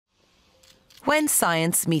When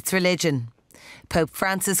science meets religion. Pope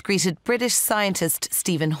Francis greeted British scientist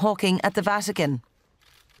Stephen Hawking at the Vatican.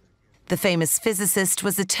 The famous physicist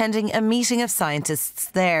was attending a meeting of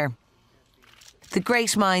scientists there. The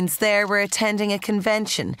great minds there were attending a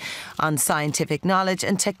convention on scientific knowledge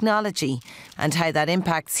and technology and how that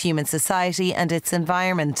impacts human society and its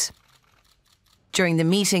environment. During the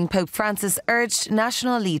meeting, Pope Francis urged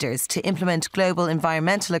national leaders to implement global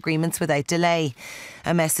environmental agreements without delay,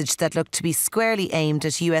 a message that looked to be squarely aimed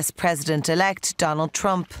at US President-elect Donald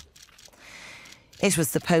Trump. It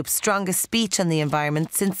was the Pope's strongest speech on the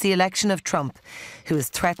environment since the election of Trump, who has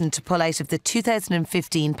threatened to pull out of the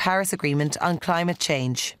 2015 Paris Agreement on climate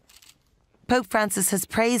change. Pope Francis has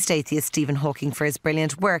praised atheist Stephen Hawking for his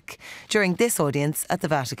brilliant work during this audience at the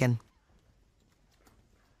Vatican.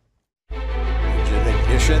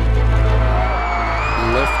 Ignition.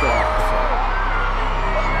 Lift off.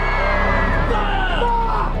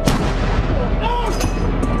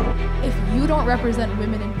 If you don't represent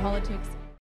women in politics,